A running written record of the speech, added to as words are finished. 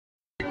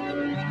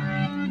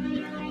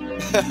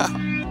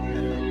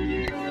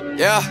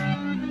Yeah.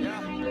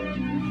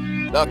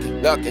 Lucky.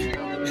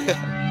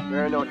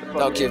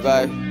 Lucky,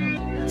 babe.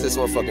 This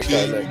one fucking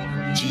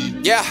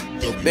thing, yeah,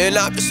 man,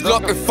 I'm just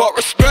looking for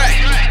respect.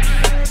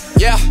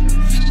 Yeah,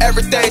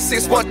 everything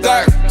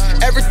 6-1/3.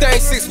 Everything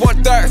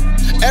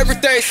 6-1/3.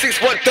 Everything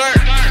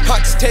 6-1/3. I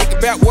just take it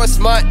back what's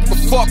mine, but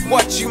fuck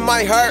what you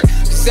might hurt.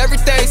 Cause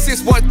everything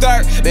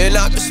 6-1/3. Man,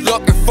 I'm just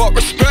looking for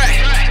respect.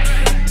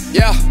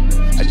 Yeah,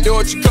 I do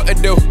what you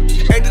couldn't do.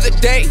 End of the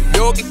day, you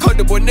don't get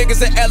comfortable.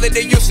 Niggas in LA,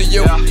 they used to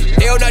you.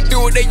 They don't not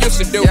do what they used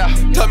to do.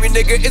 Tell me,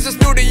 nigga, is this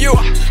new to you?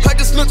 I'm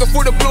just looking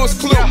for the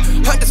bluest clue.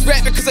 I'm just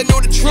rapping cause I know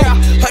the truth.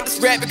 I'm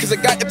just rapping cause I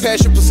got the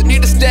passion. Plus I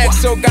need a stack,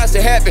 so guys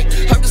to happen.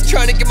 I'm just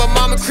trying to get my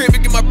mama crib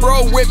and get my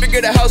bro whip and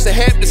get a house in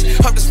Hamptons.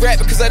 I'm just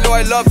rapping cause I know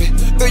I love it.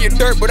 Throw your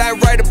dirt, but I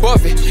ain't right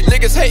above it.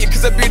 Niggas hating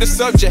cause I be the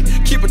subject.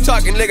 Keep it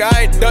talking, nigga,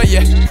 I ain't done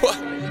yet.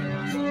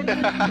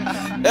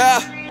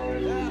 Yeah.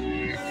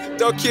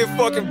 Don't keep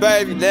fucking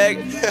baby,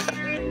 nigga.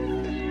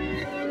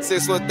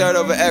 6-1/3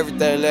 over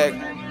everything,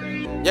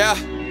 nigga. Yeah.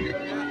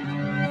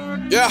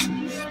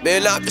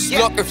 Man, I'm just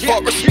looking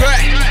for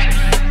respect.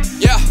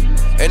 Yeah.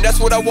 And that's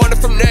what I wanted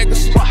from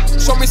niggas.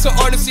 Show me some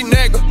honesty,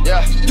 nigga.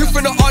 You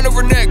finna honor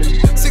a nigga.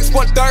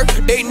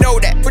 6-1/3, they know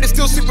that. But it's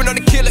still sleeping on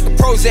the kid like a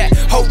Prozac.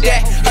 Hold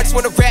that, I just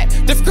wanna rap.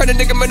 Different kind of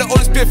nigga, man, I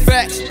only spit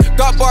facts.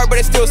 Got bar, but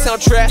they still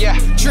sound trap.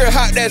 Triller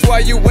hot, that's why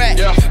you whack.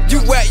 You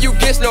whack, you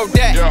get no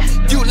that.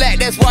 You lack,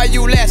 that's why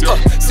you last.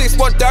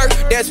 6-1/3,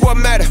 that's what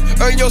matter.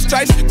 Earn your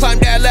stripes, climb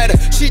that ladder.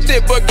 She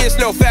thick, but gets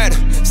no fatter.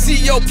 See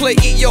your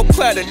plate, eat your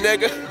platter,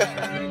 nigga.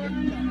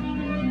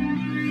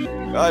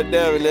 God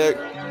damn it,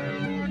 nigga.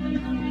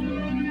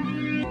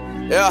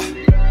 Yeah.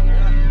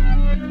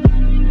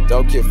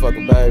 Don't kid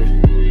fucking baby.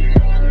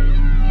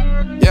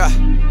 Yeah.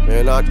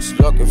 Man, I'm just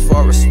looking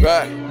for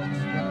respect.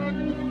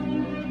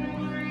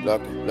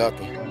 Lucky.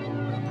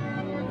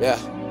 Yeah.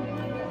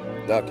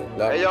 Lucky.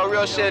 Hey, yo,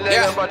 real shit,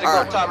 nigga. I'm about to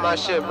go top my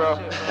shit, bro.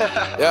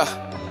 Yeah.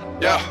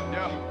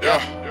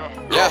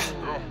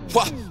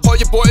 All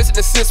your boys in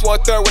the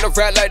 6-1/3 when I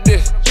rap like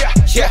this.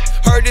 Yeah.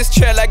 Heard this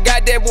chat like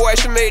goddamn boy, I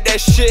should make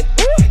that shit.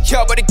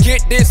 Y'all better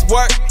get this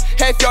work.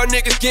 Half y'all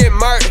niggas get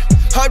murdered.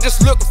 I'm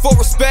just looking for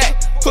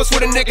respect. Plus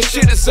what a nigga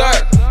shit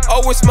deserve.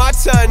 Oh, it's my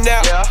turn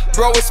now.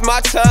 Bro, it's my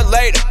turn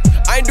later.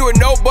 I ain't doing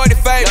nobody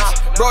favors.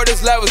 Bro,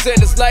 this levels and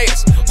this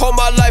layers. Whole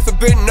my life have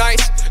been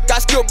nice.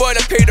 Got skill, but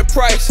I paid the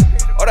price.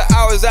 All the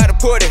hours I done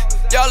put in.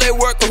 Y'all ain't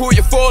working, who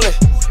you fooling?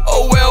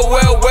 Oh, well.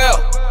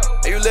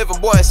 You living,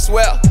 boy, and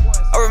swell.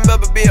 I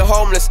remember being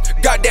homeless.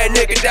 Got that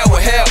nigga that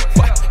would help.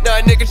 Now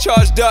a nigga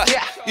charged up.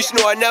 You should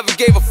know I never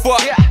gave a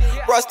fuck.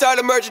 Bro, I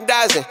started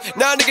merchandising.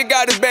 Now a nigga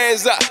got his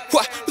bands up.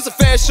 Who's a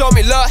fan, show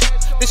me love.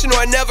 They should know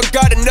I never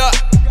got enough.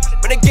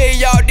 When I gave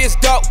y'all this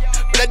dope,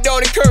 but I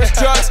don't encourage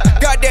drugs.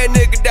 Got that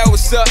nigga that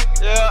was up.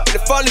 And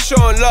they finally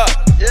showing love.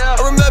 I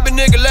remember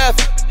nigga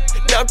laughing.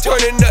 Now I'm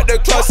turning up the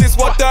club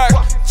 6-1/3.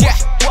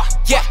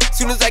 Yeah.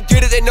 Soon as I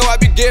get it, they know I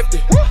be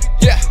gifted.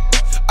 Yeah.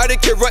 I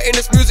didn't care writing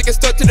this music and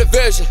stuck to the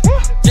vision.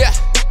 Yeah.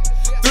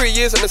 3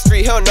 years on the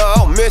street, hell no, I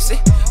don't miss it.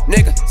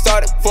 Nigga,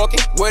 started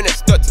fucking winning,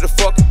 stuck to the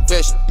fucking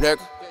vision,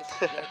 nigga.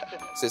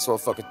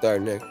 6-1/3,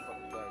 nigga.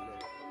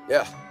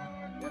 Yeah.